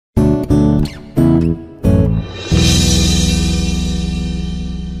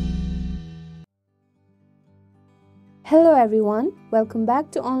Hello everyone, welcome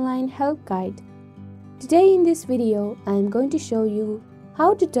back to Online Help Guide. Today in this video, I am going to show you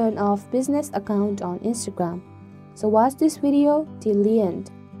how to turn off business account on Instagram. So watch this video till the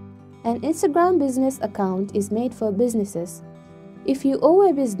end. An Instagram business account is made for businesses. If you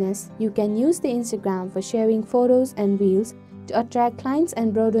own a business, you can use the Instagram for sharing photos and reels to attract clients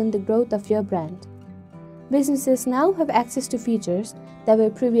and broaden the growth of your brand. Businesses now have access to features that were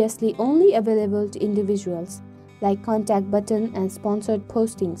previously only available to individuals, like contact button and sponsored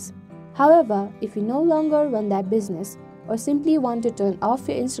postings. However, if you no longer run that business or simply want to turn off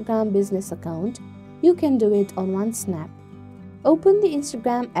your Instagram business account, you can do it on one snap. Open the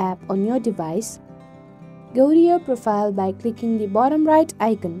Instagram app on your device. Go to your profile by clicking the bottom right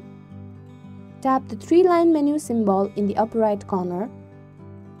icon. Tap the three-line menu symbol in the upper right corner.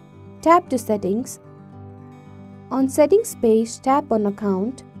 Tap to Settings. On Settings page, tap on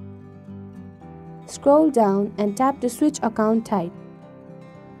Account. Scroll down and tap to switch account type.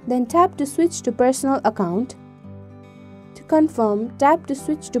 Then tap to switch to personal account. To confirm, tap to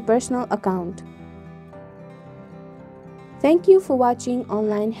switch to personal account. Thank you for watching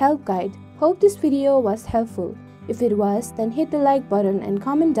Online Help Guide. Hope this video was helpful. If it was, then hit the like button and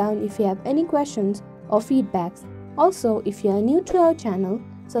comment down if you have any questions or feedbacks. Also, if you are new to our channel,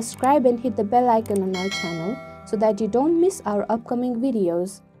 subscribe and hit the bell icon on our channel so that you don't miss our upcoming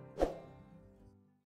videos.